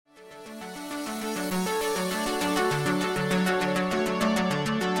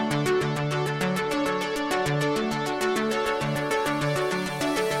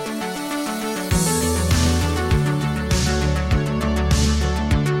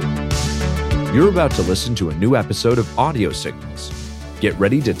You're about to listen to a new episode of Audio Signals. Get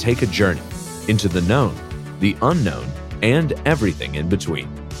ready to take a journey into the known, the unknown, and everything in between.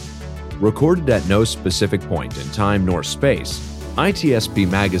 Recorded at no specific point in time nor space,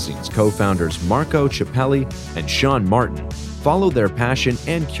 ITSP Magazine's co-founders Marco Ciappelli and Sean Martin follow their passion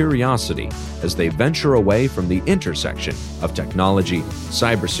and curiosity as they venture away from the intersection of technology,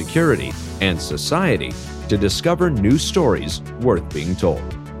 cybersecurity, and society to discover new stories worth being told.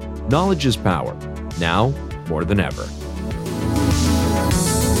 Knowledge is power, now more than ever.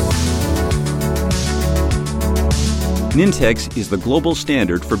 Nintex is the global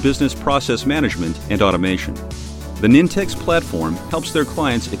standard for business process management and automation. The Nintex platform helps their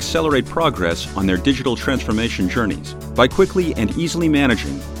clients accelerate progress on their digital transformation journeys by quickly and easily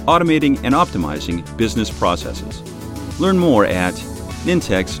managing, automating, and optimizing business processes. Learn more at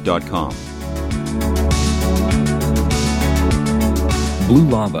nintex.com. Blue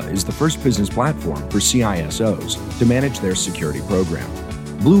Lava is the first business platform for CISOs to manage their security program.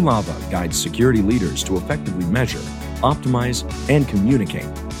 Blue Lava guides security leaders to effectively measure, optimize, and communicate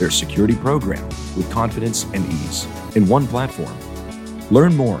their security program with confidence and ease in one platform.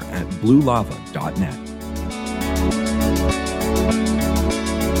 Learn more at bluelava.net.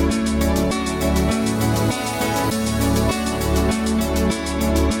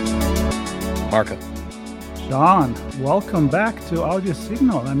 Marco. Sean, welcome back to Audio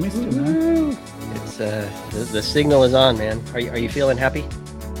Signal. I missed you, man. It's the signal is on, man. Are you feeling happy?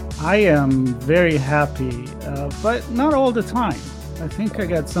 I am very happy, but not all the time. I think I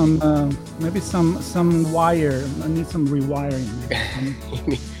got some, maybe some wire. I need some rewiring.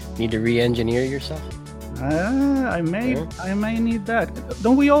 You need to re-engineer yourself? I may need that.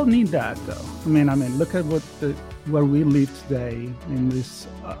 Don't we all need that, though? I mean, look at where we live today in this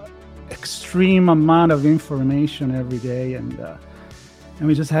extreme amount of information every day, and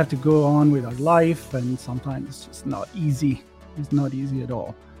we just have to go on with our life, and sometimes it's just not easy. It's not easy at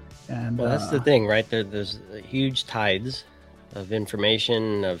all. And well, that's the thing, right? There's huge tides of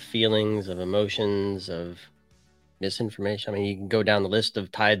information, of feelings, of emotions, of misinformation. I mean, you can go down the list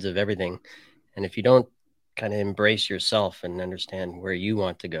of tides of everything, and if you don't kind of embrace yourself and understand where you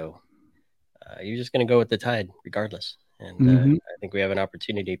want to go, you're just going to go with the tide regardless. And I think we have an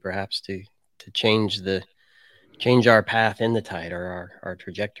opportunity perhaps to change our path in the tide, or our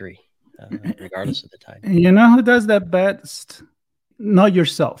trajectory, regardless of the tide. You know who does that best? Not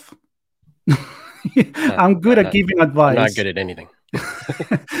yourself. I'm good at giving advice. I'm not good at anything.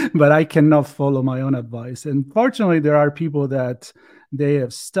 But I cannot follow my own advice. And fortunately, there are people that they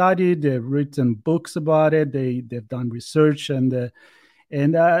have studied, they've written books about it, they've done research, and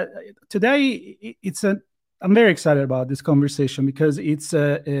today I'm very excited about this conversation because it's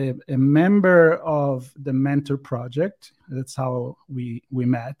a member of the Mentor Project. That's how we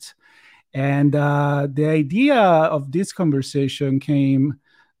met. And the idea of this conversation came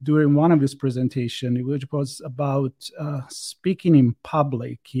during one of his presentations, which was about speaking in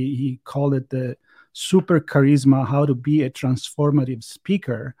public. He called it the super charisma, how to be a transformative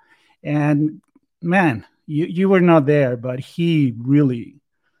speaker. And man, you were not there, but he really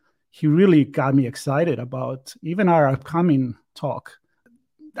got me excited about even our upcoming talk.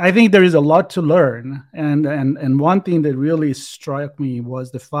 I think there is a lot to learn. And one thing that really struck me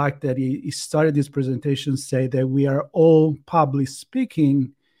was the fact that he started this presentation say that we are all public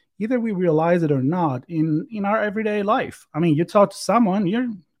speaking, either we realize it or not, in our everyday life. I mean, you talk to someone, you're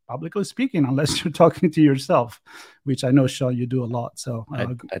publicly speaking, unless you're talking to yourself, which I know, Sean, you do a lot. So I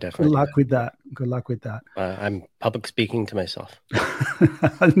definitely good luck with that. Good luck with that. I'm public speaking to myself.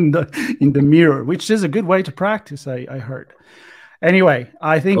 in the mirror, which is a good way to practice, I heard. Anyway,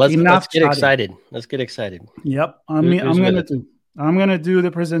 I think let's get excited. Let's get excited. Yep. I'm gonna do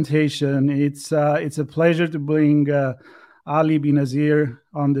the presentation. It's a pleasure to bring Ali Benazir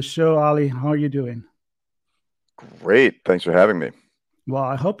on the show. Ali, how are you doing? Great. Thanks for having me. Well,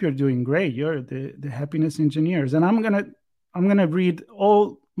 I hope you're doing great. You're the happiness engineers, and I'm gonna read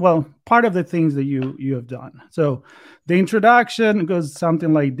part of the things that you have done. So the introduction goes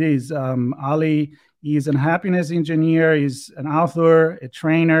something like this. Ali is a happiness engineer. He's an author, a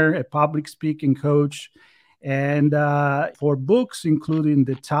trainer, a public speaking coach, and for books including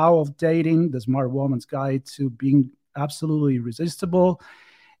The Tao of Dating, The Smart Woman's Guide to Being Absolutely Irresistible.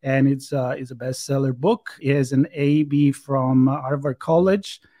 And it's a bestseller book. He has an AB from Harvard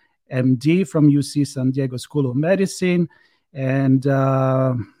College, MD from UC San Diego School of Medicine, and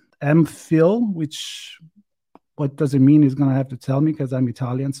MPhil, which what does it mean? He's going to have to tell me because I'm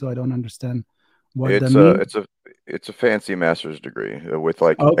Italian, so I don't understand what that It's a means? it's a it's a fancy master's degree with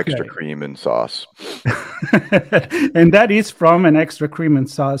like extra Okay. cream and sauce. And that is from an extra cream and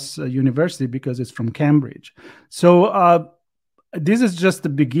sauce university because it's from Cambridge. So this is just the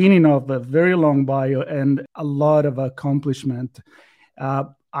beginning of a very long bio and a lot of accomplishment.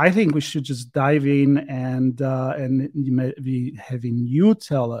 I think we should just dive in and you may be having you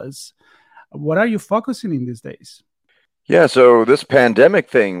tell us what are you focusing in these days? Yeah, so this pandemic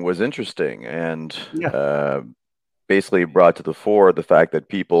thing was interesting and Yeah. basically brought to the fore the fact that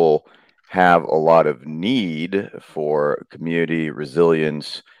people have a lot of need for community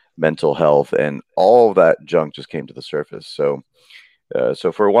resilience, mental health, and all of that junk just came to the surface. So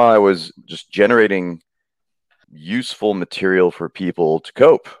for a while, I was just generating useful material for people to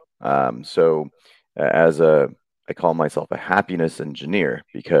cope. So I call myself a happiness engineer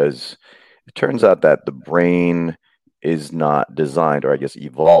because it turns out that the brain is not designed, or I guess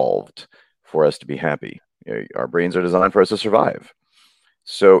evolved, for us to be happy. Our brains are designed for us to survive.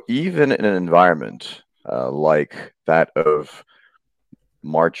 So even in an environment like that of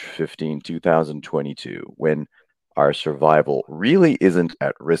March 15, 2022, when our survival really isn't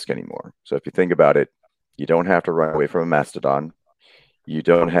at risk anymore. So if you think about it, you don't have to run away from a mastodon. You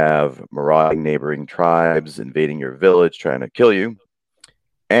don't have marauding neighboring tribes invading your village trying to kill you.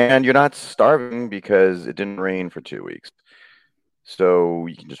 And you're not starving because it didn't rain for 2 weeks. So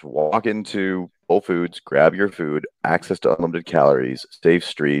you can just walk into Whole Foods, grab your food, access to unlimited calories, safe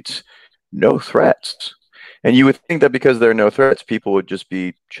streets, no threats. And you would think that because there are no threats, people would just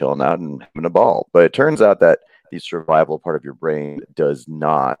be chilling out and having a ball. But it turns out that the survival part of your brain does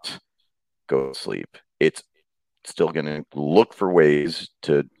not go to sleep. It's still going to look for ways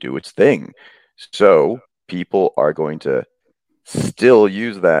to do its thing. So people are going to still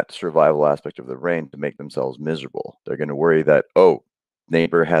use that survival aspect of the brain to make themselves miserable. They're going to worry that, oh,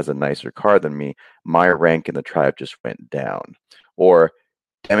 neighbor has a nicer car than me. My rank in the tribe just went down. Or,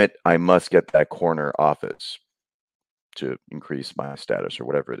 damn it, I must get that corner office to increase my status or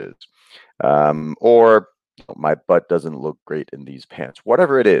whatever it is. Or my butt doesn't look great in these pants.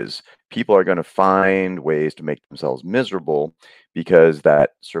 Whatever it is, people are going to find ways to make themselves miserable because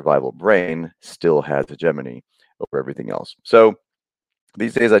that survival brain still has hegemony over everything else. So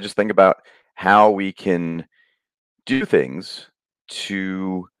these days, I just think about how we can do things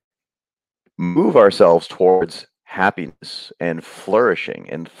to move ourselves towards happiness and flourishing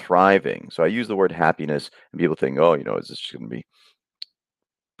and thriving. So I use the word happiness, and people think, oh, is this just going to be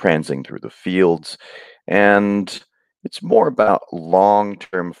prancing through the fields? And it's more about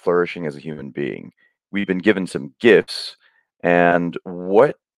long-term flourishing as a human being. We've been given some gifts, and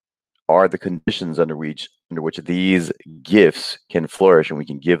what are the conditions under which these gifts can flourish and we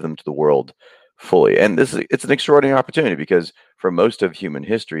can give them to the world fully. And it's an extraordinary opportunity because for most of human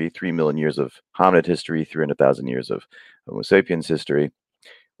history, 3 million years of hominid history, 300,000 years of Homo sapiens history,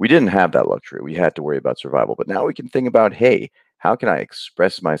 we didn't have that luxury. We had to worry about survival. But now we can think about, hey, how can I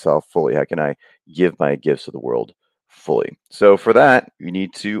express myself fully? How can I give my gifts to the world fully? So for that, you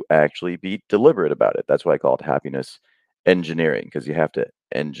need to actually be deliberate about it. That's why I call it happiness engineering, because you have to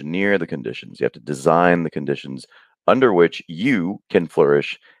engineer the conditions. You have to design the conditions under which you can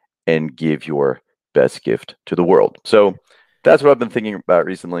flourish and give your best gift to the world. So that's what I've been thinking about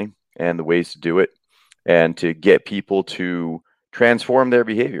recently and the ways to do it and to get people to transform their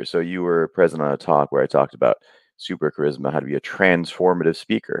behavior. So you were present on a talk where I talked about super charisma, how to be a transformative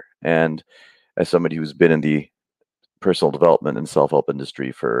speaker. And as somebody who's been in the personal development and self-help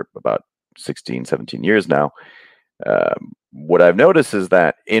industry for about 16, 17 years now, what I've noticed is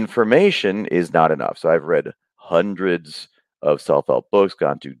that information is not enough. So I've read hundreds of self-help books,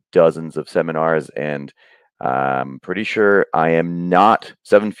 gone to dozens of seminars, and I'm pretty sure I am not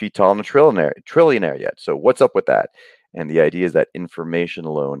 7 feet tall and a trillionaire yet. So what's up with that? And the idea is that information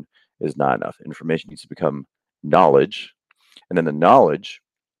alone is not enough. Information needs to become knowledge. And then the knowledge,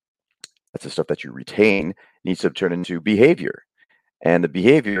 that's the stuff that you retain, needs to turn into behavior. And the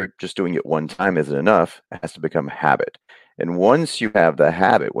behavior, just doing it one time isn't enough. It has to become habit. And once you have the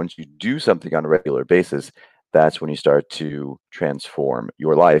habit, once you do something on a regular basis, that's when you start to transform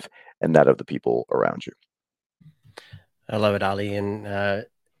your life and that of the people around you. I love it, Ali. And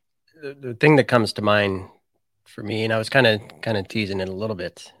the thing that comes to mind for me, and I was kind of teasing it a little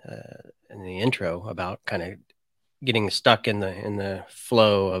bit in the intro about kind of getting stuck in the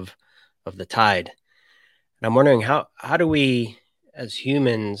flow of the tide. And I'm wondering how do we as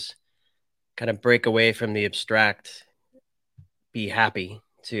humans kind of break away from the abstract, be happy,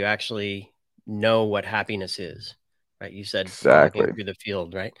 to actually know what happiness is, right? You said Exactly. Walking through the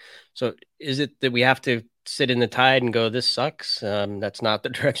field, right? So is it that we have to sit in the tide and go, this sucks. That's not the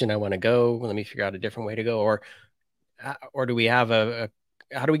direction I want to go. Let me figure out a different way to go. Or do we have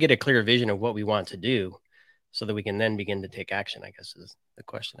how do we get a clear vision of what we want to do so that we can then begin to take action, I guess is the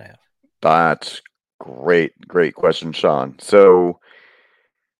question I have. That's great question, Sean. So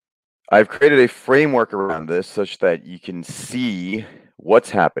I've created a framework around this such that you can see what's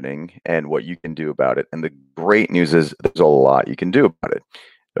happening and what you can do about it. And the great news is there's a lot you can do about it.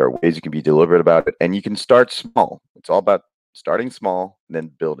 There are ways you can be deliberate about it, and you can start small. It's all about starting small and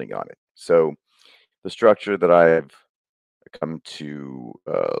then building on it. So the structure that I've come to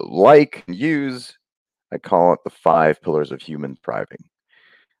like and use, I call it the 5 pillars of human thriving.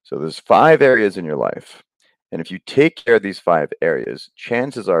 So there's 5 areas in your life. And if you take care of these 5 areas,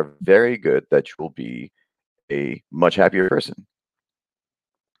 chances are very good that you will be a much happier person.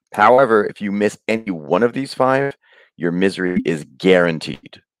 However, if you miss any one of these 5, your misery is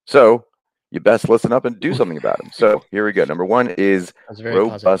guaranteed. So you best listen up and do something about them. So here we go. Number 1 is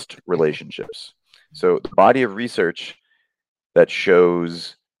robust relationships. So the body of research that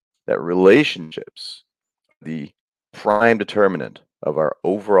shows that relationships, the prime determinant of our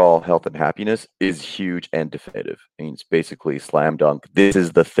overall health and happiness, is huge and definitive. I mean, it's basically slam dunk. This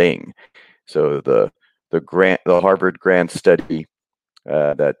is the thing. So the Harvard Grant study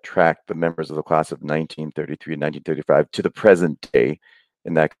that tracked the members of the class of 1933 and 1935 to the present day,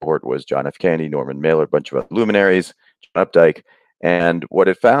 in that cohort was John F. Kennedy, Norman Mailer, a bunch of other luminaries, John Updike, and what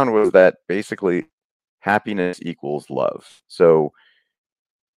it found was that basically happiness equals love. So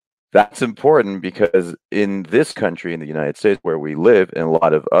that's important because in this country, in the United States, where we live, and a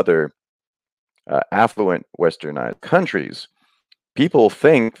lot of other affluent westernized countries, people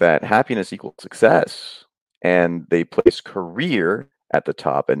think that happiness equals success, and they place career at the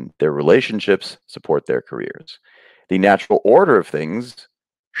top, and their relationships support their careers. The natural order of things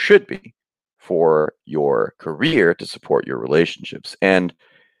should be for your career to support your relationships. And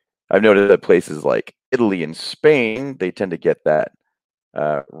I've noticed that places like Italy and Spain, they tend to get that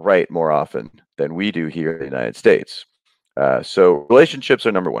right more often than we do here in the United States. So relationships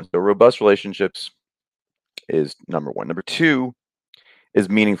are number 1. So robust relationships is number 1. Number 2 is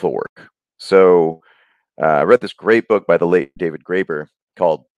meaningful work. So I read this great book by the late David Graeber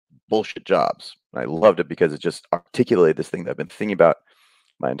called Bullshit Jobs. And I loved it because it just articulated this thing that I've been thinking about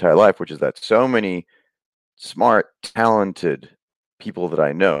my entire life, which is that so many smart, talented people that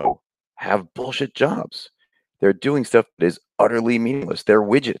I know have bullshit jobs. They're doing stuff that is utterly meaningless. They're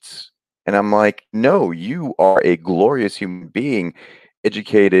widgets. And I'm like, no, you are a glorious human being,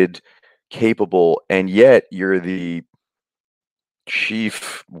 educated, capable, and yet you're the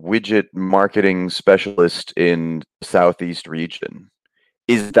chief widget marketing specialist in the Southeast region.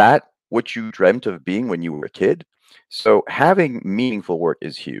 Is that what you dreamt of being when you were a kid? So having meaningful work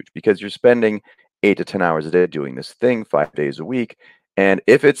is huge because you're spending 8 to 10 hours a day doing this thing 5 days a week. And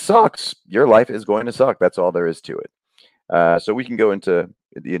if it sucks, your life is going to suck. That's all there is to it. So we can go into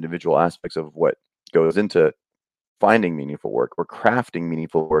the individual aspects of what goes into finding meaningful work or crafting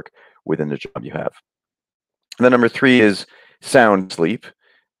meaningful work within the job you have. And then number 3 is sound sleep.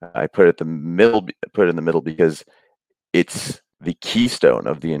 I put it in the middle because it's the keystone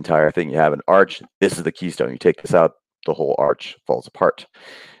of the entire thing. You have an arch. This is the keystone. You take this out, the whole arch falls apart.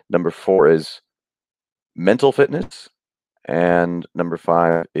 Number 4 is mental fitness. And number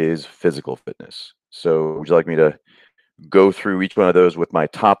 5 is physical fitness. So would you like me to go through each one of those with my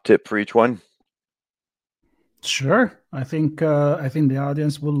top tip for each one? Sure. I think the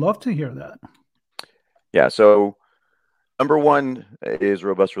audience would love to hear that. Yeah. So number 1 is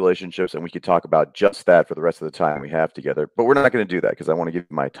robust relationships, and we could talk about just that for the rest of the time we have together. But we're not going to do that because I want to give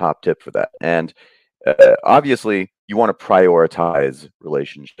you my top tip for that. And obviously, you want to prioritize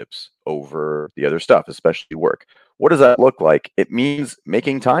relationships over the other stuff, especially work. What does that look like? It means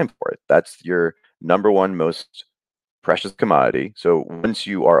making time for it. That's your number 1 most precious commodity. So once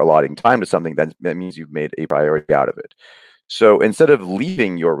you are allotting time to something, that means you've made a priority out of it. So instead of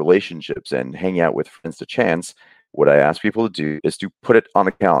leaving your relationships and hanging out with friends to chance, what I ask people to do is to put it on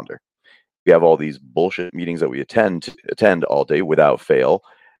a calendar. We have all these bullshit meetings that we attend all day without fail.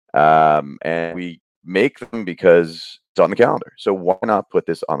 And we make them because it's on the calendar. So why not put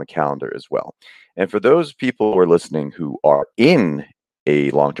this on the calendar as well? And for those people who are listening who are in a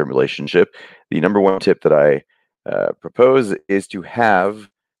long-term relationship, the number 1 tip that I propose is to have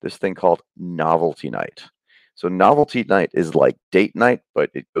this thing called novelty night. So novelty night is like date night,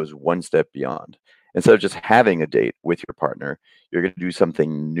 but it goes one step beyond. Instead of just having a date with your partner, you're going to do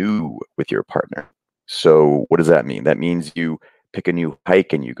something new with your partner. So what does that mean? That means you pick a new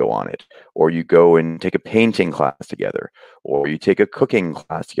hike and you go on it, or you go and take a painting class together, or you take a cooking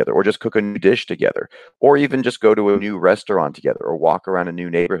class together, or just cook a new dish together, or even just go to a new restaurant together, or walk around a new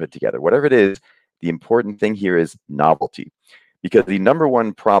neighborhood together. Whatever it is, the important thing here is novelty. Because the number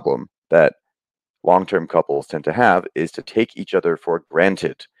one problem that long-term couples tend to have is to take each other for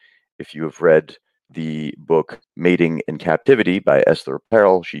granted. If you have read the book Mating in Captivity by Esther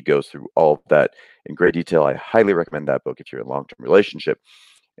Perel, she goes through all of that in great detail. I highly recommend that book if you're in a long-term relationship.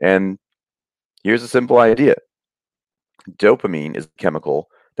 And here's a simple idea. Dopamine is a chemical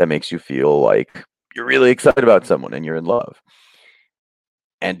that makes you feel like you're really excited about someone and you're in love.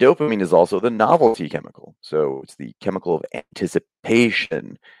 And dopamine is also the novelty chemical. So it's the chemical of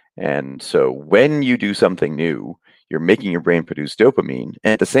anticipation. And so when you do something new, you're making your brain produce dopamine.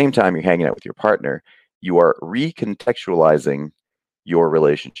 And at the same time, you're hanging out with your partner, you are recontextualizing your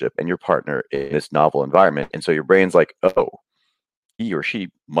relationship and your partner in this novel environment. And so your brain's like, oh, he or she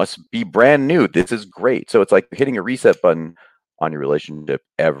must be brand new. This is great. So it's like hitting a reset button on your relationship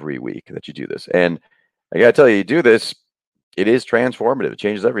every week that you do this. And I got to tell you do this, it is transformative. It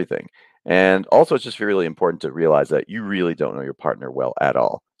changes everything. And also, it's just really important to realize that you really don't know your partner well at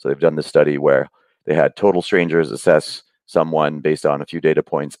all. So they've done this study where they had total strangers assess someone based on a few data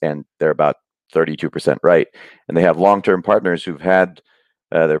points, and they're about 32% right. And they have long-term partners who've had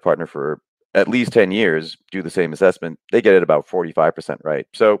their partner for at least 10 years do the same assessment. They get it about 45% right.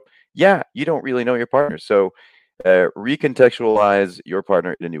 So yeah, you don't really know your partner. So recontextualize your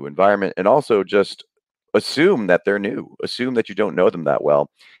partner in a new environment, and also just assume that they're new. Assume that you don't know them that well,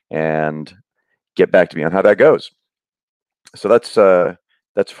 and get back to me on how that goes. So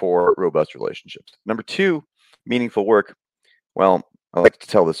that's for robust relationships. Number two, meaningful work. Well, I like to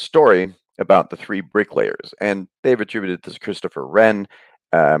tell this story about the three bricklayers, and they've attributed this to Christopher Wren.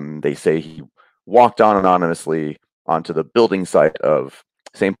 They say he walked on anonymously onto the building site of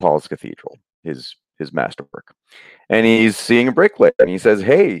St. Paul's Cathedral, his masterwork. And he's seeing a bricklayer, and he says,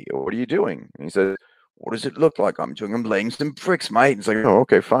 "Hey, what are you doing?" And he says, "What does it look like? I'm laying some bricks, mate." It's like, "Oh,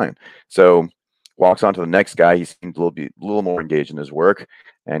 okay, fine." So walks on to the next guy. He seems a little more engaged in his work,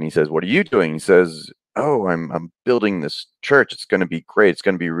 and he says, "What are you doing?" He says, "Oh, I'm building this church. It's going to be great. It's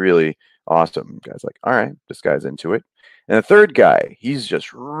going to be really awesome." The guy's like, "All right, this guy's into it." And the third guy, he's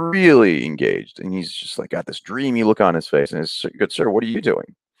just really engaged, and he's just like got this dreamy look on his face. And he's, "Good sir, what are you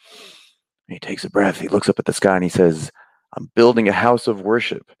doing?" And he takes a breath. He looks up at the sky and he says, "I'm building a house of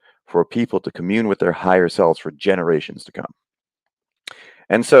worship for people to commune with their higher selves for generations to come."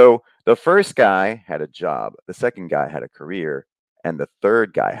 And so the first guy had a job, the second guy had a career, and the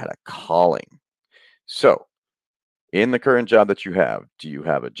third guy had a calling. So in the current job that you have, do you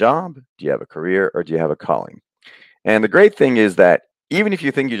have a job, do you have a career, or do you have a calling? And the great thing is that even if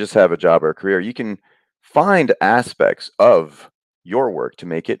you think you just have a job or a career, you can find aspects of your work to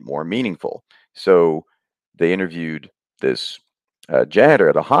make it more meaningful. So they interviewed this janitor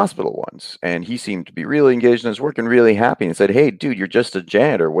at a hospital once, and he seemed to be really engaged in his work and really happy, and said, "Hey, dude, you're just a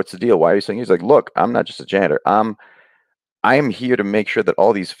janitor. What's the deal? Why are you saying?" He's like, "Look, I'm not just a janitor. I'm here to make sure that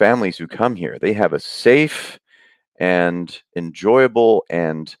all these families who come here, they have a safe and enjoyable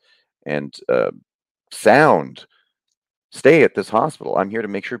and sound stay at this hospital. I'm here to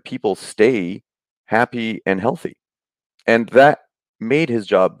make sure people stay happy and healthy." And that made his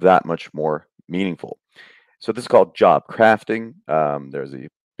job that much more meaningful. So this is called job crafting. There's a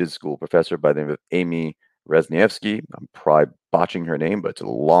biz school professor by the name of Amy Resniewski. I'm probably botching her name, but it's a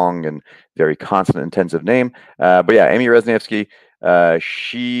long and very consonant-intensive name. But yeah, Amy Resniewski,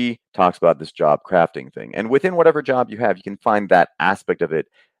 she talks about this job crafting thing. And within whatever job you have, you can find that aspect of it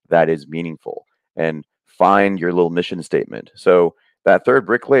that is meaningful, and find your little mission statement. So that third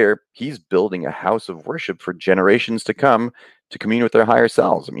bricklayer, he's building a house of worship for generations to come to commune with their higher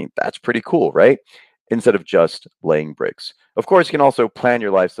selves. I mean, that's pretty cool, right? Instead of just laying bricks. Of course, you can also plan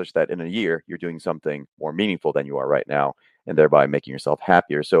your life such that in a year, you're doing something more meaningful than you are right now, and thereby making yourself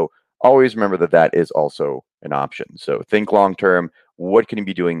happier. So always remember that that is also an option. So think long term, what can you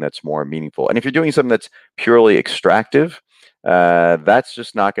be doing that's more meaningful? And if you're doing something that's purely extractive, that's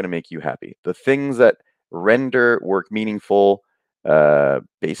just not going to make you happy. The things that render work meaningful,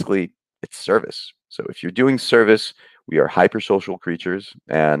 basically, it's service. So if you're doing service, we are hypersocial creatures,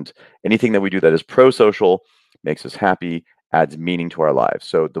 and anything that we do that is pro-social makes us happy, adds meaning to our lives.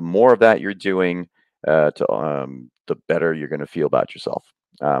 So the more of that you're doing, the better you're going to feel about yourself.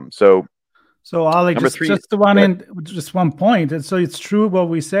 So Ali, number three, just one point. And so it's true what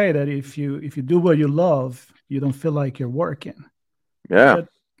we say, that if you do what you love, you don't feel like you're working. Yeah,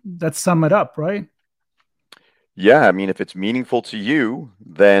 that sum it up, right? Yeah, I mean, if it's meaningful to you,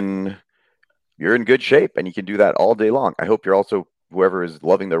 then you're in good shape, and you can do that all day long. I hope you're also, whoever is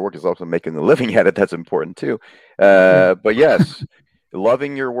loving their work is also making a living at it. That's important too. But yes,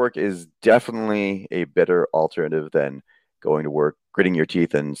 loving your work is definitely a better alternative than going to work, gritting your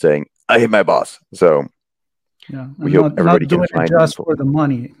teeth, and saying, "I hate my boss." So yeah, we hope everybody not doing can find it just for the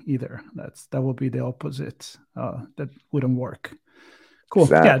money either. That would be the opposite. That wouldn't work. Cool.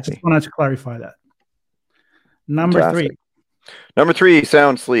 Exactly. Yeah, just wanted to clarify that. Number Fantastic. 3. Number 3,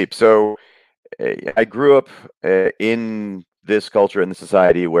 sound sleep. So I grew up in this culture, in the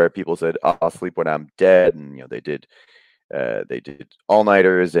society where people said, "I'll sleep when I'm dead," and they did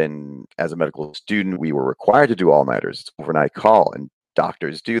all-nighters. And as a medical student, we were required to do all-nighters. It's overnight call, and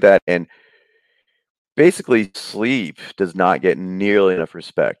doctors do that. And basically, sleep does not get nearly enough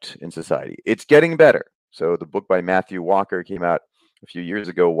respect in society. It's getting better. So the book by Matthew Walker came out a few years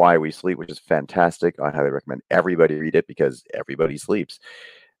ago, Why We Sleep, which is fantastic. I highly recommend everybody read it because everybody sleeps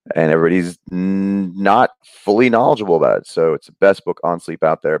and everybody's not fully knowledgeable about it. So it's the best book on sleep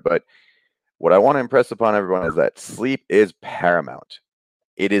out there. But what I want to impress upon everyone is that sleep is paramount.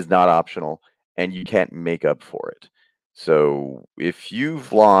 It is not optional, and you can't make up for it. So if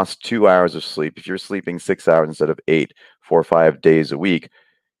you've lost 2 hours of sleep, if you're sleeping 6 hours instead of 8, 4 or 5 days a week,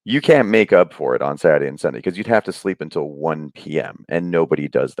 you can't make up for it on Saturday and Sunday because you'd have to sleep until 1 p.m. and nobody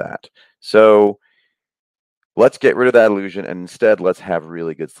does that. So let's get rid of that illusion, and instead let's have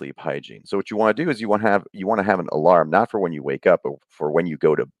really good sleep hygiene. So what you want to do is you want to have an alarm, not for when you wake up, but for when you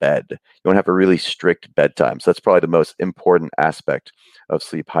go to bed. You want to have a really strict bedtime. So that's probably the most important aspect of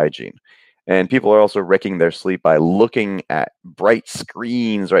sleep hygiene. And people are also wrecking their sleep by looking at bright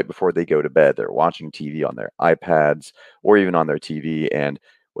screens right before they go to bed. They're watching TV on their iPads or even on their TV. And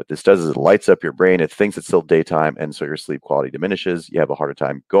what this does is it lights up your brain. It thinks it's still daytime, and so your sleep quality diminishes. You have a harder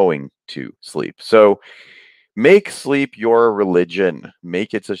time going to sleep. So make sleep your religion.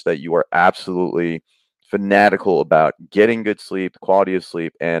 Make it such that you are absolutely fanatical about getting good sleep, quality of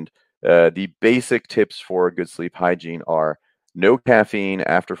sleep. And the basic tips for good sleep hygiene are no caffeine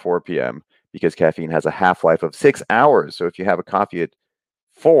after 4 p.m. because caffeine has a half-life of 6 hours. So if you have a coffee at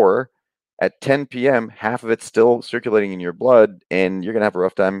 4, at 10 p.m., half of it's still circulating in your blood, and you're going to have a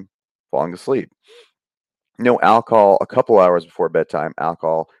rough time falling asleep. No alcohol a couple hours before bedtime.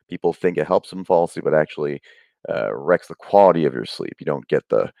 Alcohol, people think it helps them fall asleep, but actually wrecks the quality of your sleep. You don't get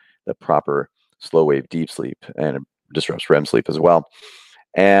the proper slow wave deep sleep, and it disrupts REM sleep as well.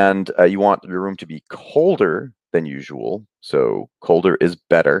 And you want your room to be colder than usual. So colder is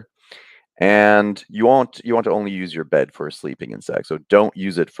better. And you want to only use your bed for sleeping and sex. So don't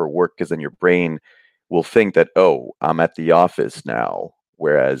use it for work, because then your brain will think that, oh, I'm at the office now.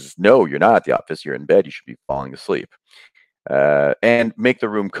 Whereas, no, you're not at the office. You're in bed. You should be falling asleep. And make the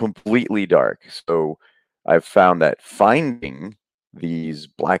room completely dark. So I've found that finding these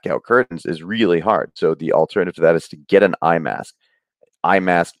blackout curtains is really hard. So the alternative to that is to get an eye mask. Eye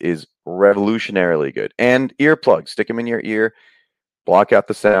mask is revolutionarily good. And earplugs. Stick them in your ear. Block out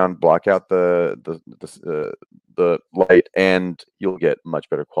the sound, block out the light, and you'll get much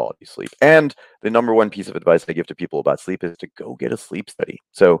better quality sleep. And the number one piece of advice I give to people about sleep is to go get a sleep study.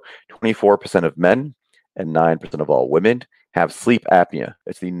 So 24% of men and 9% of all women have sleep apnea.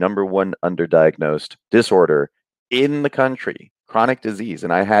 It's the number one underdiagnosed disorder in the country, chronic disease.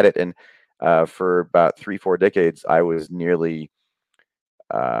 And I had it, and for about 3-4 decades, I was nearly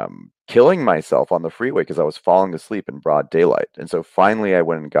killing myself on the freeway because I was falling asleep in broad daylight. And so finally I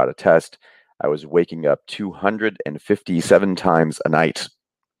went and got a test. I was waking up 257 times a night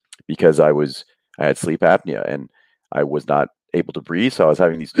because I had sleep apnea, and I was not able to breathe. So I was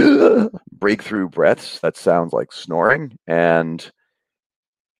having these breakthrough breaths that sounds like snoring, and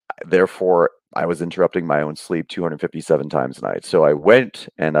therefore I was interrupting my own sleep 257 times a night. So I went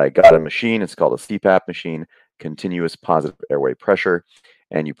and I got a machine. It's called a CPAP machine, continuous positive airway pressure.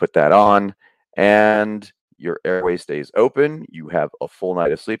 And you put that on, and your airway stays open. You have a full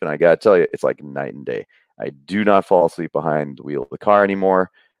night of sleep. And I got to tell you, it's like night and day. I do not fall asleep behind the wheel of the car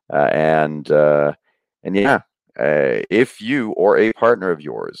anymore. And yeah, if you or a partner of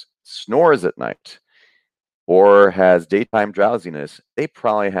yours snores at night or has daytime drowsiness, they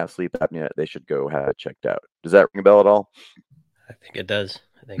probably have sleep apnea. They should go have it checked out. Does that ring a bell at all? I think it does.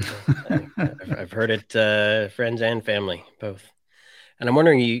 I think so. I've heard it, friends and family, both. And I'm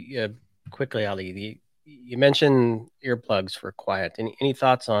wondering, you quickly, Ali, you mentioned earplugs for quiet. Any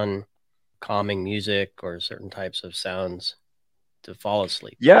thoughts on calming music or certain types of sounds to fall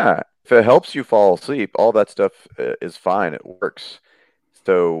asleep? Yeah, if it helps you fall asleep, all that stuff is fine. It works.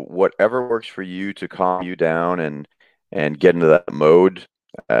 So whatever works for you to calm you down and get into that mode,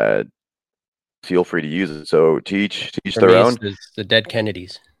 feel free to use it. So teach For their me, own. it's the Dead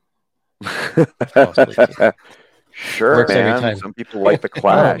Kennedys. fall asleep to. Sure, Works every man. time. Some people like the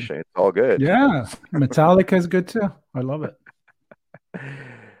Clash. It's all good. Yeah, Metallica is good too. I love it.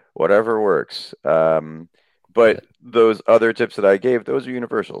 Whatever works. But those other tips that I gave, those are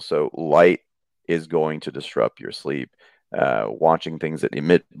universal. So light is going to disrupt your sleep. Watching things that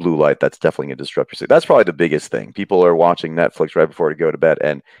emit blue light, that's definitely going to disrupt your sleep. That's probably the biggest thing. People are watching Netflix right before to go to bed.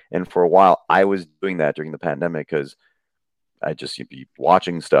 And for a while, I was doing that during the pandemic because I just be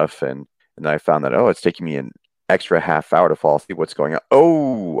watching stuff and I found that, oh, it's taking me an extra half hour to fall asleep. What's going on?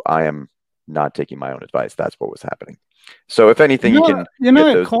 Oh, I am not taking my own advice. That's what was happening. So if anything, you can get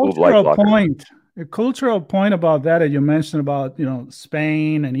those blue light blockers. A cultural point about that you mentioned about,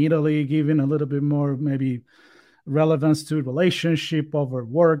 Spain and Italy giving a little bit more maybe relevance to relationship over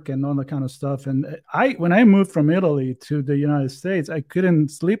work and all that kind of stuff. And when I moved from Italy to the United States, I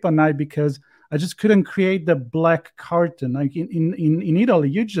couldn't sleep at night because I just couldn't create the black curtain. Like in Italy,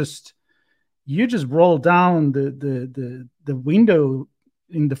 you just roll down the window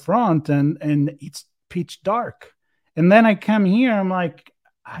in the front and it's pitch dark. And then I come here, I'm like,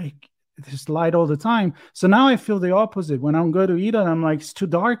 there's light all the time. So now I feel the opposite. When I'm going to Italy, I'm like, it's too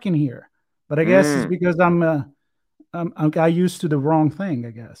dark in here. But I guess it's because I used to the wrong thing,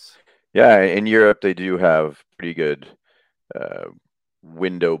 I guess. Yeah, in Europe they do have pretty good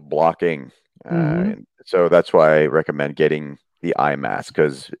window blocking. So that's why I recommend getting the eye mask,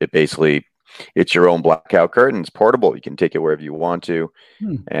 because it's your own blackout curtain. It's portable. You can take it wherever you want to,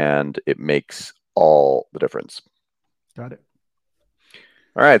 and it makes all the difference. Got it.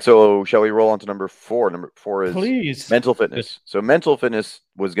 All right, so shall we roll on to number 4? Number 4 is Please. Mental fitness. So mental fitness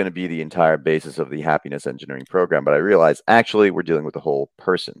was going to be the entire basis of the happiness engineering program, but I realized actually we're dealing with the whole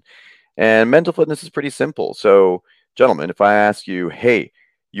person. And mental fitness is pretty simple. So, gentlemen, if I ask you, hey,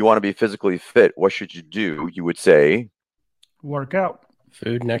 you want to be physically fit, what should you do? You would say, work out.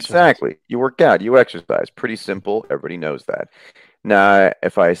 Food and exercise. Exactly. You work out, you exercise. Pretty simple. Everybody knows that. Now,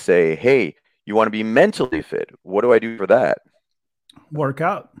 if I say, hey, you want to be mentally fit, what do I do for that? Work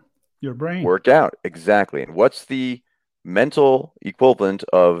out your brain. Work out. Exactly. And what's the mental equivalent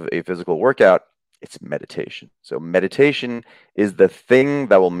of a physical workout? It's meditation. So meditation is the thing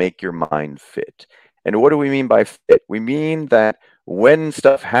that will make your mind fit. And what do we mean by fit? We mean that when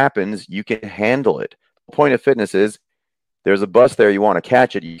stuff happens, you can handle it. The point of fitness is there's a bus there, you want to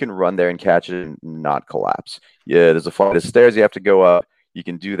catch it, you can run there and catch it and not collapse. Yeah, there's a flight of stairs you have to go up. You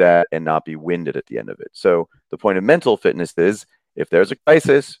can do that and not be winded at the end of it. So the point of mental fitness is if there's a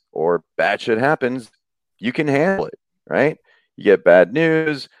crisis or bad shit happens, you can handle it, right? You get bad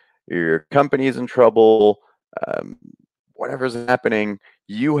news, your company's in trouble, whatever's happening,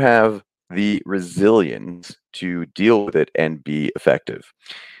 you have the resilience to deal with it and be effective.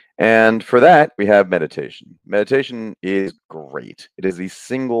 And for that, we have meditation. Meditation is great. It is the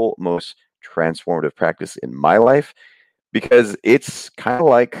single most transformative practice in my life because it's kind of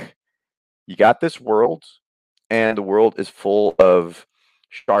like you got this world, and the world is full of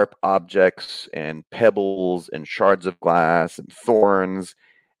sharp objects and pebbles and shards of glass and thorns.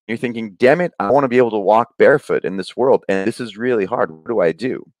 You're thinking, damn it, I want to be able to walk barefoot in this world, and this is really hard. What do I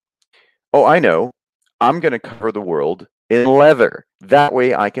do? Oh, I know. I'm going to cover the world in leather. That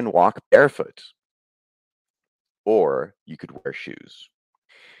way I can walk barefoot. Or you could wear shoes.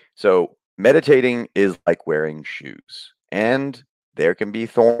 So meditating is like wearing shoes. And there can be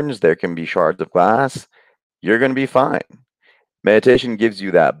thorns, there can be shards of glass. You're going to be fine. Meditation gives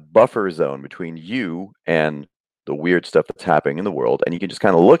you that buffer zone between you and the weird stuff that's happening in the world. And you can just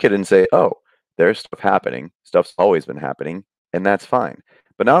kind of look at it and say, oh, there's stuff happening. Stuff's always been happening. And that's fine.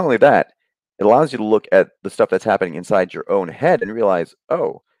 But not only that, it allows you to look at the stuff that's happening inside your own head and realize,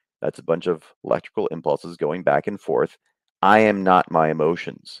 oh, that's a bunch of electrical impulses going back and forth. I am not my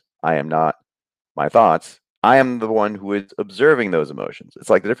emotions. I am not my thoughts. I am the one who is observing those emotions. It's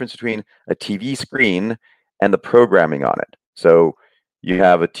like the difference between a TV screen and the programming on it. So you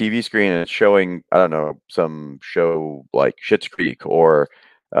have a TV screen and it's showing, I don't know, some show like Schitt's Creek or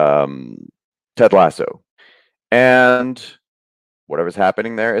Ted Lasso. And whatever's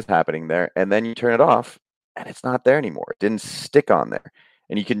happening there is happening there. And then you turn it off and it's not there anymore. It didn't stick on there.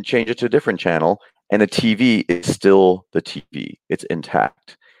 And you can change it to a different channel and the TV is still the TV. It's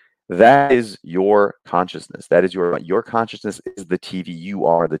intact. That is your consciousness. That is your consciousness is the TV. You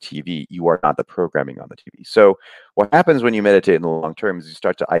are the TV. You are not the programming on the TV. So what happens when you meditate in the long term is you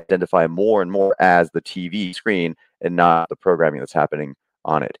start to identify more and more as the TV screen and not the programming that's happening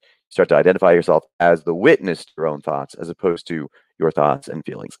on it. You start to identify yourself as the witness to your own thoughts as opposed to your thoughts and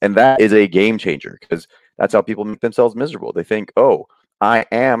feelings. And that is a game changer because that's how people make themselves miserable. They think, oh, I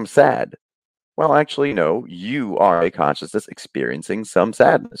am sad. Well, actually, no, you are a consciousness experiencing some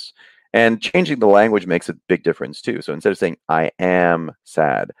sadness. And changing the language makes a big difference too. So instead of saying, I am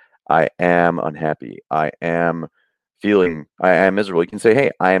sad, I am unhappy, I am miserable, you can say,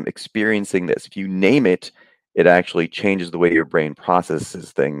 hey, I am experiencing this. If you name it, it actually changes the way your brain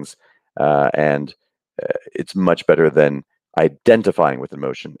processes things. And it's much better than identifying with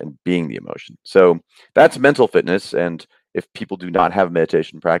emotion and being the emotion. So that's mental fitness. And if people do not have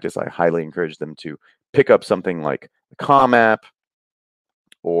meditation practice, I highly encourage them to pick up something like the Calm app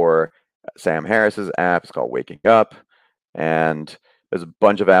or Sam Harris's app. It's called Waking Up. And there's a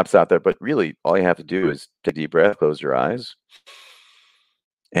bunch of apps out there, but really all you have to do is take a deep breath, close your eyes,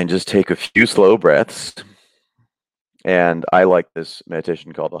 and just take a few slow breaths. And I like this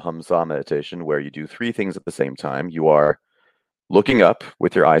meditation called the Hum-Sa meditation, where you do 3 things at the same time. You are looking up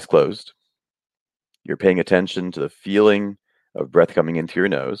with your eyes closed. You're paying attention to the feeling of breath coming in through your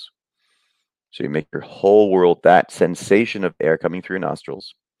nose. So you make your whole world that sensation of air coming through your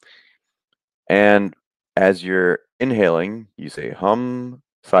nostrils. And as you're inhaling, you say hum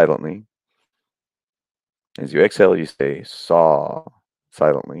silently. As you exhale, you say saw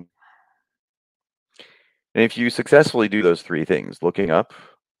silently. And if you successfully do those 3 things, looking up,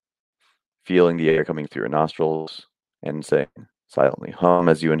 feeling the air coming through your nostrils, and saying silently hum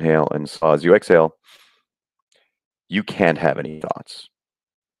as you inhale and saw as you exhale, you can't have any thoughts.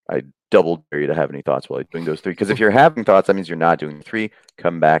 I double dare you to have any thoughts while you're doing those 3. Because if you're having thoughts, that means you're not doing 3.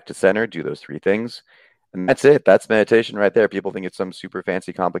 Come back to center, do those 3 things. And that's it. That's meditation right there. People think it's some super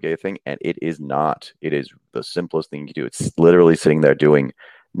fancy, complicated thing, and it is not. It is the simplest thing you can do. It's literally sitting there doing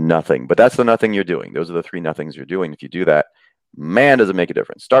nothing. But that's the nothing you're doing. Those are the 3 nothings you're doing. If you do that, man, does it make a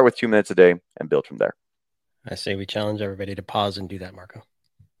difference. Start with 2 minutes a day and build from there. I say we challenge everybody to pause and do that, Marco.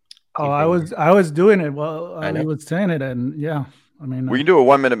 Oh, I was doing it while I was saying it, and yeah, I mean, we can do a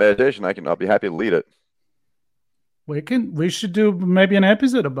 1-minute meditation. I'll be happy to lead it. We should do maybe an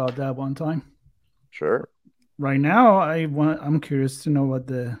episode about that one time. Sure. Right now, I'm curious to know what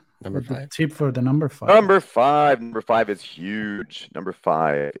the tip for the number 5. Number 5 is huge. Number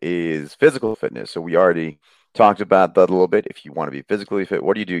 5 is physical fitness. So we already talked about that a little bit. If you want to be physically fit,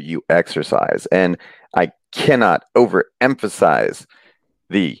 what do? You exercise. And I cannot overemphasize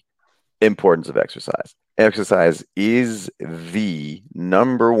the importance of exercise. Exercise is the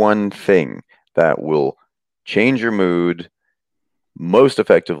number 1 thing that will change your mood most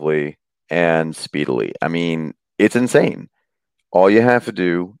effectively and speedily. I mean, it's insane. All you have to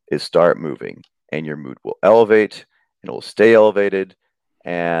do is start moving, and your mood will elevate, and it will stay elevated,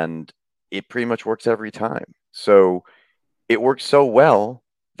 and it pretty much works every time. So it works so well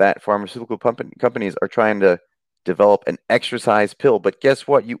that pharmaceutical companies are trying to develop an exercise pill. But guess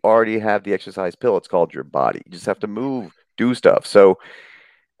what? You already have the exercise pill. It's called your body. You just have to move, do stuff. So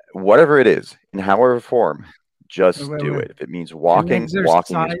whatever it is, in however form, just do it. If it means walking is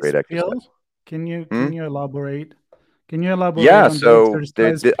great exercise. Can you elaborate? Can you elaborate? Yeah, so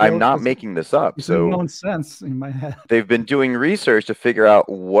I'm not making this up. It's so nonsense in my head. They've been doing research to figure out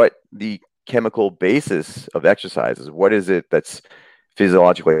what the chemical basis of exercise is. What is it that's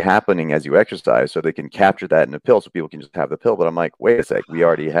physiologically happening as you exercise, so they can capture that in a pill, so people can just have the pill. But I'm like, wait a sec, we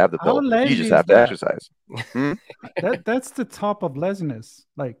already have the pill. You just have to exercise. That's the top of laziness.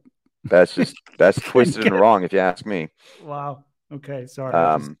 Like that's twisted and wrong, if you ask me. Wow. Okay, sorry.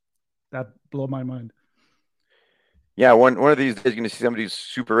 That blew my mind. Yeah, one of these days you're going to see somebody who's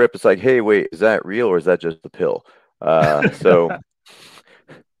super ripped. It's like, hey, wait, is that real or is that just the pill? So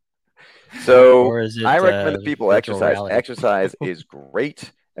I recommend that people exercise. Reality? Exercise is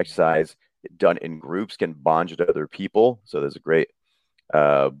great. Exercise done in groups can bond you to other people. So there's a great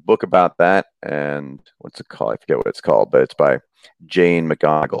book about that. And what's it called? I forget what it's called, but it's by Jane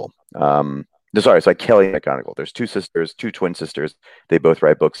McGonigal. It's by Kelly McGonigal. There's 2 sisters, 2 twin sisters. They both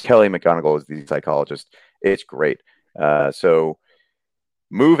write books. Kelly McGonigal is the psychologist. It's great. So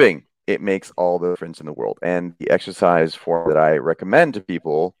moving, it makes all the difference in the world. And the exercise form that I recommend to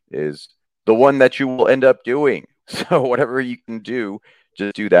people is the one that you will end up doing. So whatever you can do,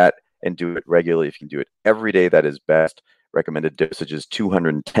 just do that and do it regularly. If you can do it every day, that is best. Recommended dosage is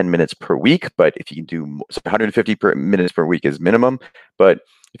 210 minutes per week, but if you can do 150 minutes per week is minimum. But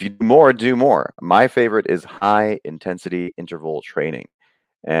if you do more. My favorite is high intensity interval training.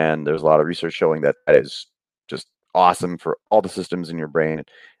 And there's a lot of research showing that is just awesome for all the systems in your brain.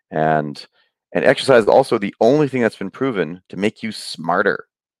 And exercise is also the only thing that's been proven to make you smarter.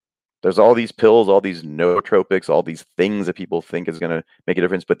 There's all these pills, all these nootropics, all these things that people think is going to make a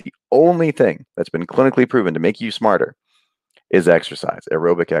difference. But the only thing that's been clinically proven to make you smarter is exercise,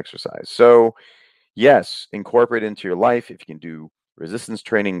 aerobic exercise. So yes, incorporate it into your life. If you can do resistance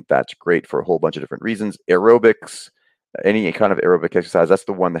training, that's great for a whole bunch of different reasons. Aerobics, any kind of aerobic exercise, that's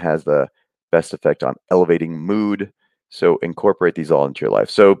the one that has the best effect on elevating mood. So incorporate these all into your life.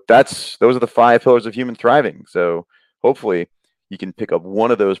 So those are the 5 pillars of human thriving. So hopefully you can pick up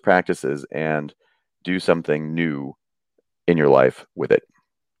one of those practices and do something new in your life with it.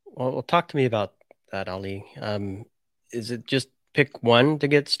 Well, talk to me about that, Ali. Is it just pick one to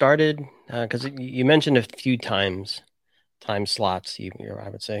get started? Because you mentioned a few time slots, I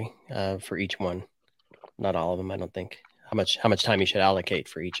would say, for each one. Not all of them, I don't think. How much time you should allocate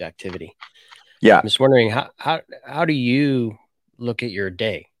for each activity. Yeah. I'm just wondering how do you look at your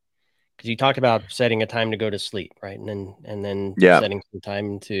day? Because you talked about setting a time to go to sleep, right? And then setting some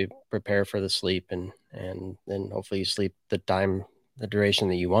time to prepare for the sleep, and then hopefully you sleep the duration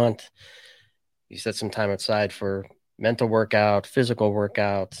that you want. You set some time aside for mental workout, physical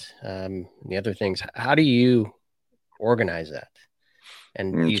workout, the other things. How do you organize that?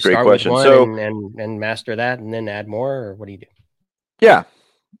 And do you start with one and master that and then add more, or what do you do? Yeah,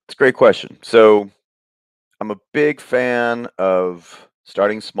 it's a great question. So I'm a big fan of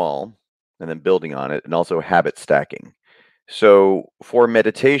starting small and then building on it, and also habit stacking. So for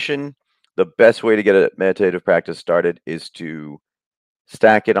meditation, the best way to get a meditative practice started is to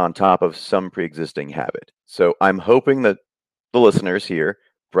stack it on top of some pre-existing habit. So I'm hoping that the listeners here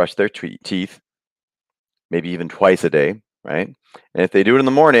brush their teeth maybe even twice a day, right? And if they do it in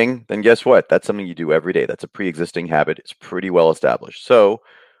the morning, then guess what? That's something you do every day. That's a pre-existing habit. It's pretty well established. So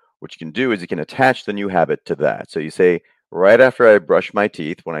what you can do is you can attach the new habit to that. So you say, right after I brush my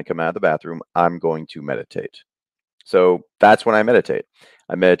teeth, when I come out of the bathroom, I'm going to meditate. So that's when I meditate.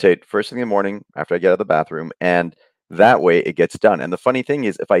 I meditate first thing in the morning after I get out of the bathroom, and that way it gets done. And the funny thing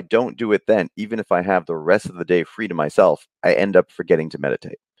is, if I don't do it then, even if I have the rest of the day free to myself, I end up forgetting to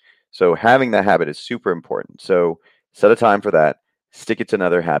meditate. So having that habit is super important. So set a time for that, stick it to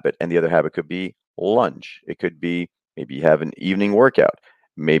another habit, and the other habit could be lunch. It could be maybe you have an evening workout.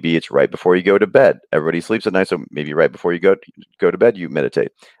 Maybe it's right before you go to bed. Everybody sleeps at night, so maybe right before you go to bed, you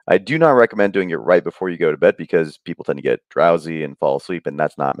meditate. I do not recommend doing it right before you go to bed because people tend to get drowsy and fall asleep, and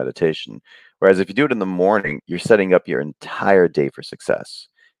that's not meditation. Whereas if you do it in the morning, you're setting up your entire day for success.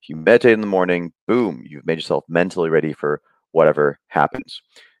 If you meditate in the morning, boom, you've made yourself mentally ready for whatever happens.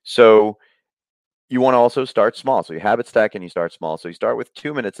 So you want to also start small. So you habit stack and you start small. So you start with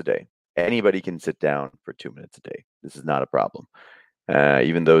 2 minutes a day. Anybody can sit down for 2 minutes a day. This is not a problem.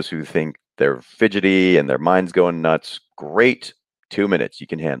 Even those who think they're fidgety and their mind's going nuts, great, 2 minutes, you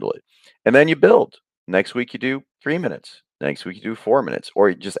can handle it. And then you build. Next week you do 3 minutes. Next week you do 4 minutes, or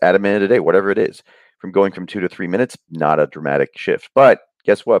you just add a minute a day, whatever it is. From going from 2 to 3 minutes, not a dramatic shift. But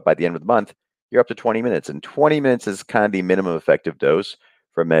guess what? By the end of the month, you're up to 20 minutes. And 20 minutes is kind of the minimum effective dose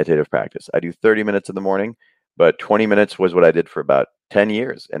for meditative practice. I do 30 minutes in the morning, but 20 minutes was what I did for about 10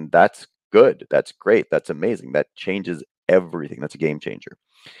 years. And that's good. That's great. That's amazing. That changes everything. That's a game changer.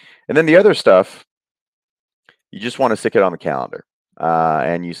 And then the other stuff, you just want to stick it on the calendar.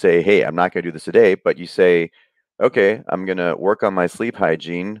 And you say, hey, I'm not going to do this today, but you say, okay, I'm going to work on my sleep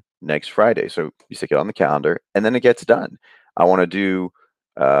hygiene next Friday. So you stick it on the calendar and then it gets done. I want to do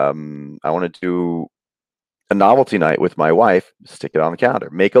a novelty night with my wife, stick it on the calendar,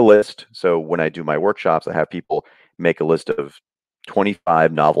 make a list. So when I do my workshops, I have people make a list of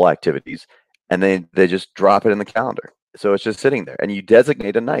 25 novel activities and then they just drop it in the calendar. So it's just sitting there and you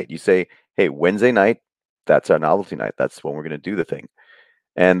designate a night. You say, hey, Wednesday night, that's our novelty night. That's when we're going to do the thing.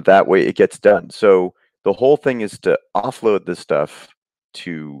 And that way it gets done. So the whole thing is to offload this stuff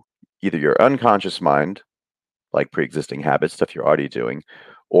to either your unconscious mind, like pre-existing habits, stuff you're already doing,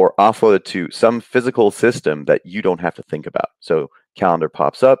 or offload it to some physical system that you don't have to think about. So calendar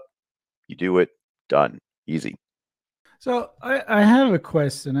pops up, you do it, done, easy. So I have a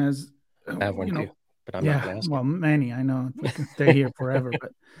question. I have one too, but I'm not going to ask. Well, many, I know. We can stay here forever.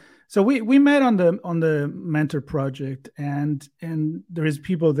 But so we met on the Mentor Project, and there is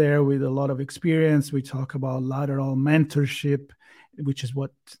people there with a lot of experience. We talk about lateral mentorship, which is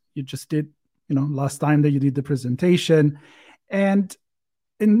what you just did, last time that you did the presentation, and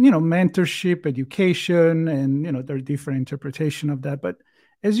mentorship, education, and there are different interpretation of that. But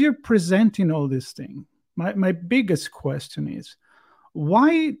as you're presenting all these things, my biggest question is,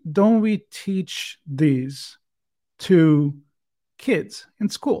 why don't we teach these to kids in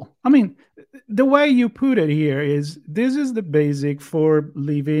school? I mean, the way you put it here is this is the basic for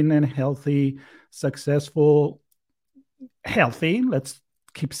living a healthy, successful, healthy. Let's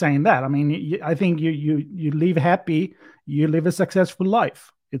keep saying that. I mean, I think you live happy, you live a successful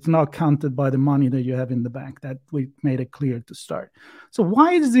life. It's not counted by the money that you have in the bank. That we made it clear to start. So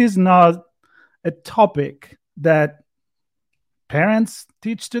why is this not a topic that parents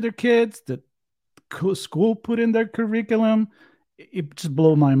teach to their kids, that school put in their curriculum. It just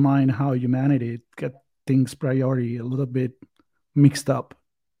blew my mind how humanity got things priority a little bit mixed up.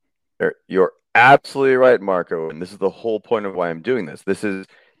 You're absolutely right, Marco. And this is the whole point of why I'm doing this. This is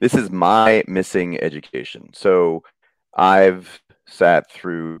my missing education. So I've sat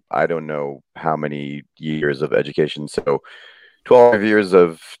through, I don't know how many years of education. So 12 years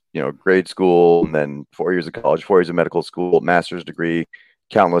of, grade school, and then 4 years of college, 4 years of medical school, master's degree,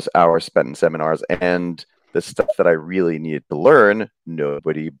 countless hours spent in seminars, and the stuff that I really needed to learn,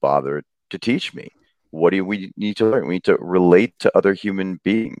 nobody bothered to teach me. What do we need to learn? We need to relate to other human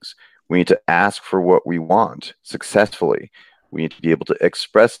beings. We need to ask for what we want successfully. We need to be able to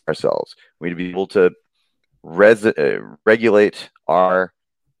express ourselves. We need to be able to regulate our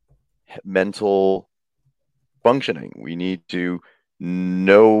mental functioning. We need to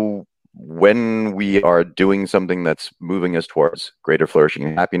know when we are doing something that's moving us towards greater flourishing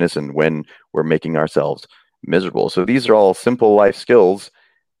and happiness, and when we're making ourselves miserable. So these are all simple life skills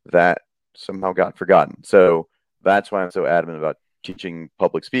that somehow got forgotten. So that's why I'm so adamant about teaching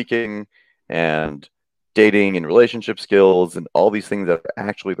public speaking and dating and relationship skills and all these things that are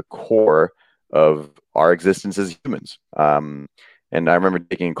actually the core of our existence as humans. And I remember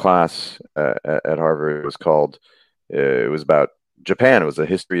taking a class at Harvard. It was about Japan. It was a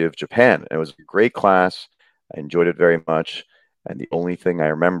history of Japan. And it was a great class. I enjoyed it very much. And the only thing I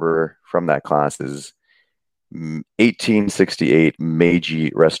remember from that class is 1868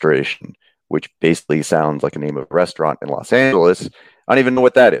 Meiji Restoration, which basically sounds like a name of a restaurant in Los Angeles. I don't even know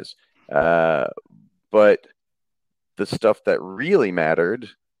what that is. But the stuff that really mattered,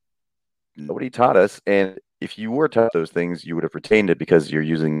 nobody taught us. And if you were taught those things, you would have retained it because you're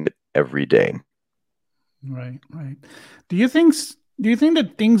using it every day. Right. Do you think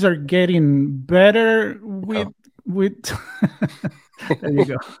that things are getting better with there you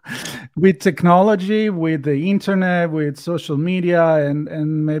go, with technology, with the internet, with social media,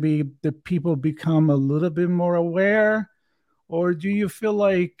 and maybe the people become a little bit more aware? Or do you feel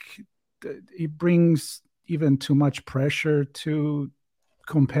like it brings even too much pressure to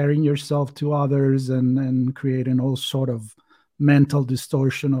comparing yourself to others and creating all sort of mental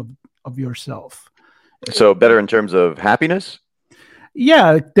distortion of yourself? So better in terms of happiness?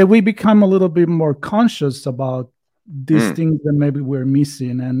 Yeah, that we become a little bit more conscious about these things that maybe we're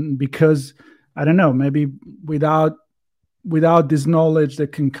missing. And because, I don't know, maybe without this knowledge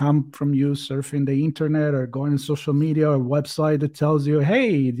that can come from you surfing the internet or going to social media or website that tells you,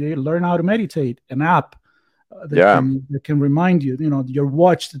 hey, learn how to meditate, an app that can remind you, your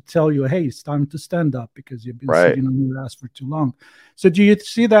watch to tell you, hey, it's time to stand up because you've been sitting on your ass for too long. So do you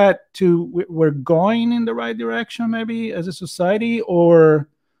see that we're going in the right direction maybe as a society, or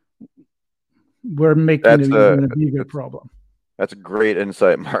we're making a bigger problem? That's a great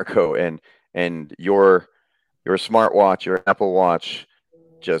insight, Marco. And your smartwatch, your Apple Watch,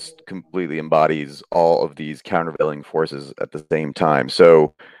 just completely embodies all of these countervailing forces at the same time.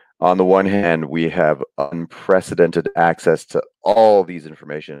 So on the one hand, we have unprecedented access to all these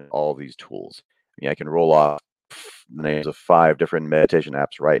information, all these tools. I mean, I can roll off the names of 5 different meditation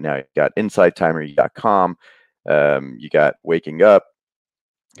apps right now. You got Insight Timer, you got Calm, you got Waking Up,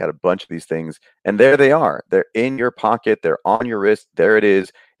 got a bunch of these things, and there they are. They're in your pocket, they're on your wrist, there it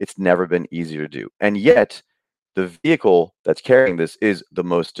is. It's never been easier to do. And yet, the vehicle that's carrying this is the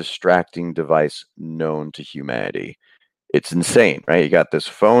most distracting device known to humanity. It's insane, right? You got this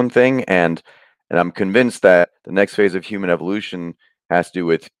phone thing, and I'm convinced that the next phase of human evolution has to do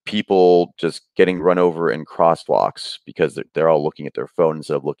with people just getting run over in crosswalks because they're all looking at their phone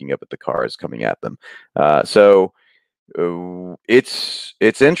instead of looking up at the cars coming at them. So it's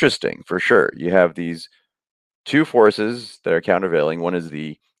interesting for sure. You have these 2 forces that are countervailing. One is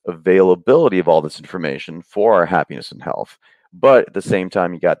the availability of all this information for our happiness and health, but at the same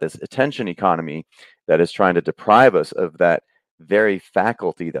time, you got this attention economy that is trying to deprive us of that very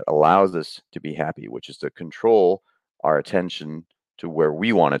faculty that allows us to be happy, which is to control our attention to where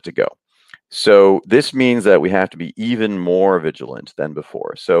we want it to go. So this means that we have to be even more vigilant than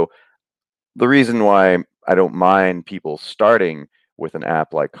before. So the reason why I don't mind people starting with an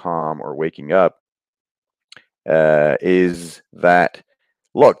app like Calm or Waking Up is that,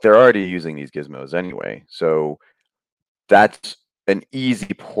 look, they're already using these gizmos anyway. So that's an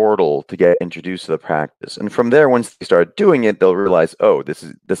easy portal to get introduced to the practice. And from there, once they start doing it, they'll realize, oh, this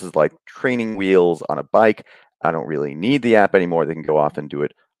is like training wheels on a bike. I don't really need the app anymore. They can go off and do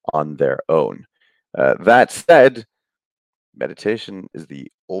it on their own. That said, meditation is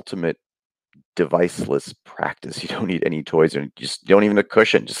the ultimate deviceless practice. You don't need any toys, or you don't even a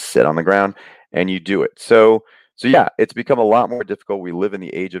cushion. Just sit on the ground and you do it. So yeah, it's become a lot more difficult. We live in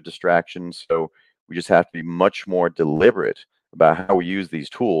the age of distraction. So We just have to be much more deliberate about how we use these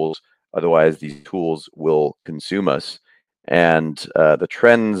tools. Otherwise, these tools will consume us. And the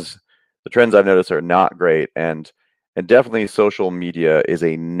trends I've noticed are not great. And definitely social media is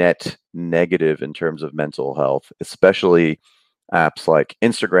a net negative in terms of mental health, especially apps like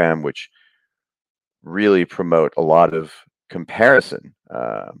Instagram, which really promote a lot of comparison,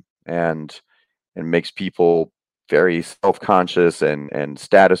 and makes people very self-conscious and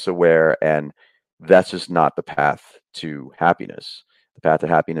status aware, and that's just not the path to happiness. The path to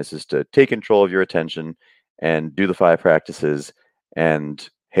happiness is to take control of your attention and do the 5 practices, and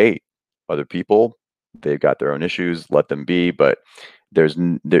hey, other people, they've got their own issues, let them be, but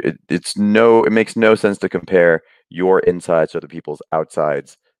it makes no sense to compare your insides to other people's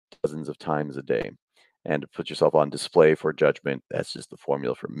outsides dozens of times a day, and to put yourself on display for judgment. That's just the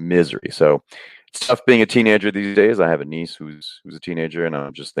formula for misery. So it's tough being a teenager these days. I have a niece who's a teenager, and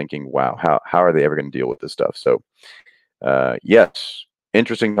I'm just thinking, wow, how are they ever going to deal with this stuff? So yes,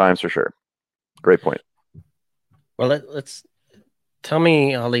 interesting times for sure. Great point. Well, let's tell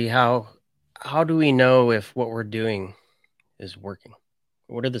me, Ali, how do we know if what we're doing is working?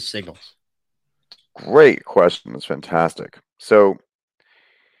 What are the signals? Great question. That's fantastic. So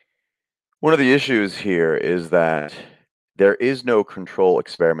one of the issues here is that there is no control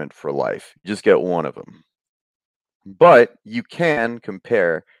experiment for life. You just get one of them. But you can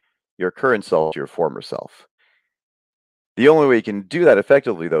compare your current self to your former self. The only way you can do that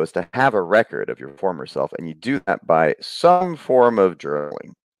effectively, though, is to have a record of your former self, and you do that by some form of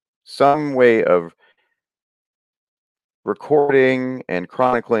journaling, some way of recording and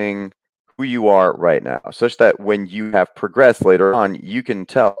chronicling who you are right now, such that when you have progressed later on, you can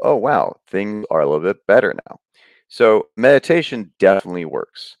tell, oh, wow, things are a little bit better now. So meditation definitely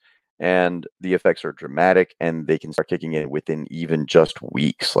works, and the effects are dramatic, and they can start kicking in within even just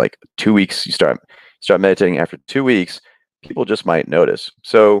weeks. Like 2 weeks, you start meditating. After 2 weeks, people just might notice.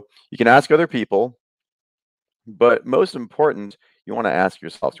 So you can ask other people, but most important, you want to ask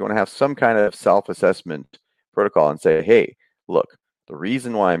yourself. You want to have some kind of self-assessment protocol and say, hey, look, the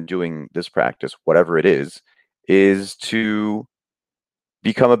reason why I'm doing this practice, whatever it is to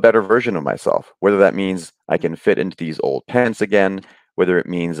become a better version of myself. Whether that means I can fit into these old pants again, whether it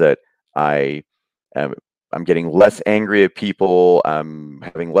means that I'm getting less angry at people, I'm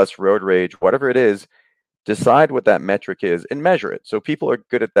having less road rage, whatever it is, decide what that metric is and measure it. So people are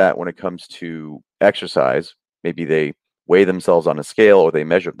good at that when it comes to exercise. Maybe they weigh themselves on a scale or they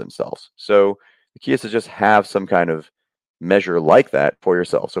measure themselves. So the key is to just have some kind of measure like that for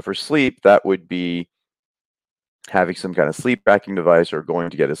yourself. So for sleep, that would be having some kind of sleep tracking device or going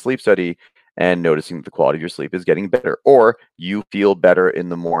to get a sleep study and noticing that the quality of your sleep is getting better, or you feel better in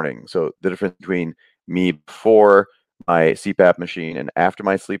the morning. So the difference between me before my CPAP machine and after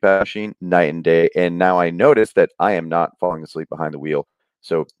my CPAP machine, night and day. And now I notice that I am not falling asleep behind the wheel.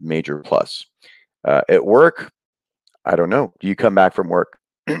 So major plus. At work, I don't know. Do you come back from work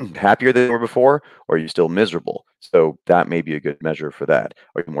happier than you were before, or are you still miserable? So that may be a good measure for that.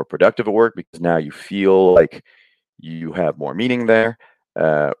 Are you more productive at work because now you feel like you have more meaning there,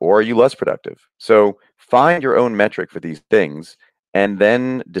 or are you less productive? So find your own metric for these things and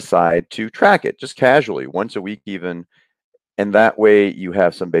then decide to track it just casually, once a week even. And that way you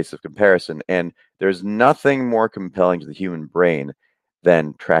have some base of comparison. And there's nothing more compelling to the human brain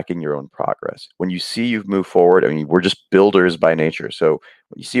than tracking your own progress. When you see you've moved forward, I mean, we're just builders by nature. So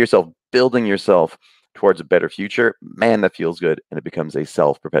when you see yourself building yourself towards a better future, man, that feels good. And it becomes a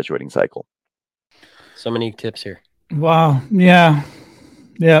self-perpetuating cycle. So many tips here. Wow. Yeah.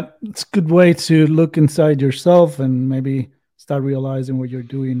 It's a good way to look inside yourself and maybe start realizing what you're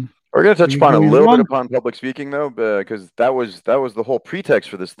doing. We're going to touch upon a little bit upon public speaking, though, because that was the whole pretext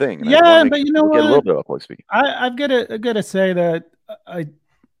for this thing. And but you know what? Get a little bit about public speaking. I've got to say that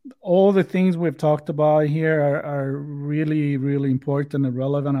all the things we've talked about here are really, really important and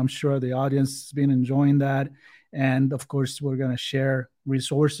relevant. I'm sure the audience has been enjoying that. And of course, we're going to share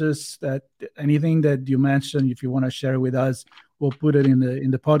resources. That anything that you mentioned, if you want to share with us, we'll put it in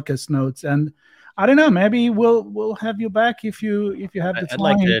the podcast notes. And I don't know, maybe we'll have you back if you have the time. I'd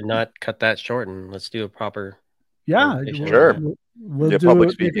like to not cut that short and let's do a proper. Sure. We'll do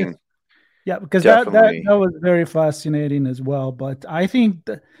public speaking. Yeah, because that was very fascinating as well. But I think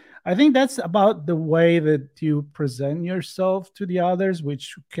that's about the way that you present yourself to the others,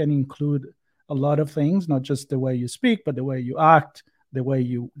 which can include a lot of things, not just the way you speak, but the way you act, the way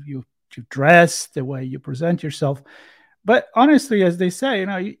you dress, the way you present yourself. But honestly, as they say,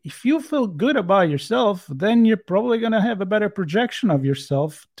 if you feel good about yourself, then you're probably going to have a better projection of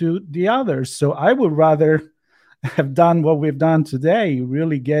yourself to the others. So I would rather have done what we've done today,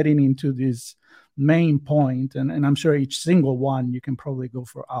 really getting into this main point, and I'm sure each single one you can probably go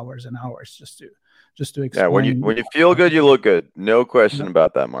for hours and hours just to explain. Yeah, when you feel good, you look good. No question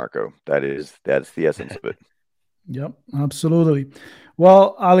about that, Marco. That's the essence of it. Yep, absolutely.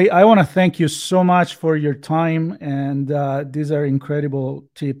 Well, Ali, I want to thank you so much for your time, and these are incredible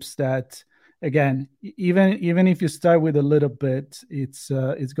tips that, again, even if you start with a little bit, it's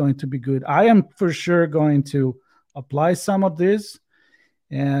going to be good. I am for sure going to apply some of this,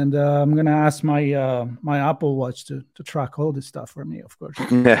 and I'm going to ask my my Apple Watch to track all this stuff for me, of course.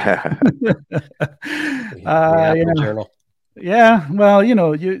 Journal. Yeah, well,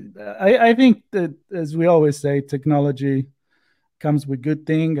 I think that, as we always say, technology comes with good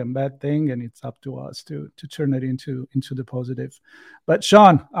thing and bad thing, and it's up to us to turn it into the positive. But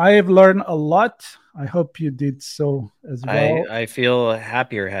Sean, I have learned a lot. I hope you did so as well. I feel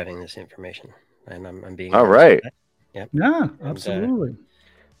happier having this information, and I'm being all right. Yep. Yeah, absolutely.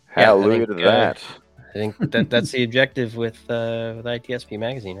 Hallelujah to that. I think that's the objective with ITSP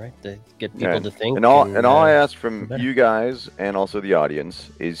Magazine, right? To get people to think. And all I ask from you guys and also the audience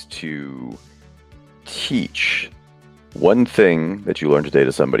is to teach one thing that you learned today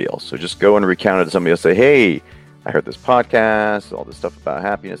to somebody else. So just go and recount it to somebody else. Say, hey, I heard this podcast, all this stuff about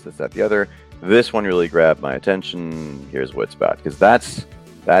happiness, this, that, the other. This one really grabbed my attention. Here's what it's about. Because that's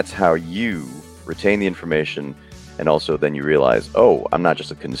how you retain the information. And also then you realize, oh, I'm not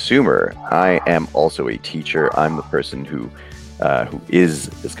just a consumer. I am also a teacher. I'm the person who is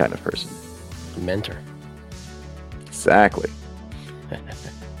this kind of person. Mentor. Exactly.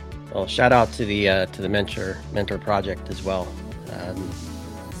 Well, shout out to the Mentor Project as well.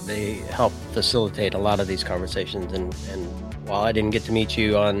 They help facilitate a lot of these conversations. And while I didn't get to meet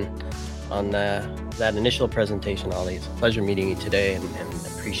you on that initial presentation, Ali, it's a pleasure meeting you today, and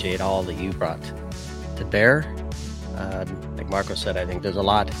appreciate all that you brought to bear. Like Marco said, I think there's a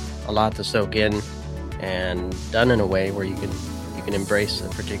lot to soak in, and done in a way where you can embrace a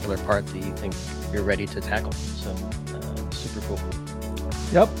particular part that you think you're ready to tackle. So super cool.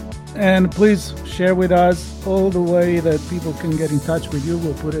 Yep. And please share with us all the way that people can get in touch with you.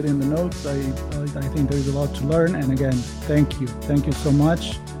 We'll put it in the notes. I think there's a lot to learn. And again, thank you so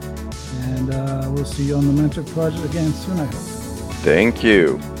much. And we'll see you on the Mentor Project again soon, I hope. Thank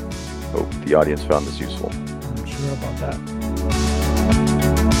you. Hope the audience found this useful. I'm sure about that.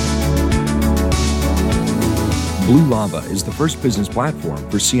 Blue Lava is the first business platform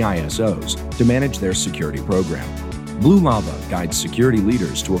for CISOs to manage their security program. Blue Lava guides security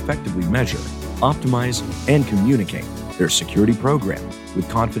leaders to effectively measure, optimize, and communicate their security program with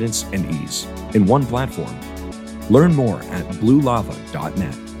confidence and ease in one platform. Learn more at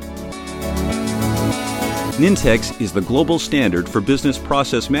bluelava.net. Nintex is the global standard for business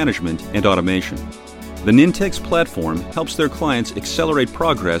process management and automation. The Nintex platform helps their clients accelerate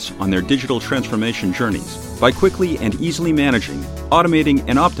progress on their digital transformation journeys by quickly and easily managing, automating,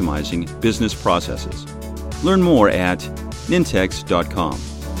 and optimizing business processes. Learn more at nintex.com.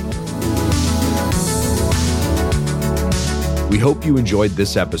 We hope you enjoyed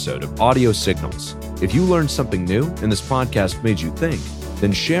this episode of Audio Signals. If you learned something new and this podcast made you think,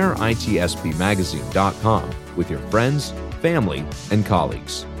 then share itspmagazine.com with your friends, family, and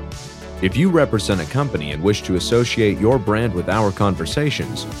colleagues. If you represent a company and wish to associate your brand with our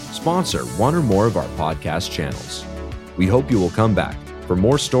conversations, sponsor one or more of our podcast channels. We hope you will come back for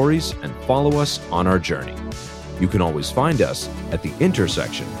more stories and follow us on our journey. You can always find us at the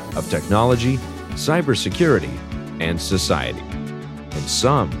intersection of technology, cybersecurity, and society, and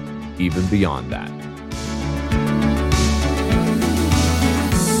some even beyond that.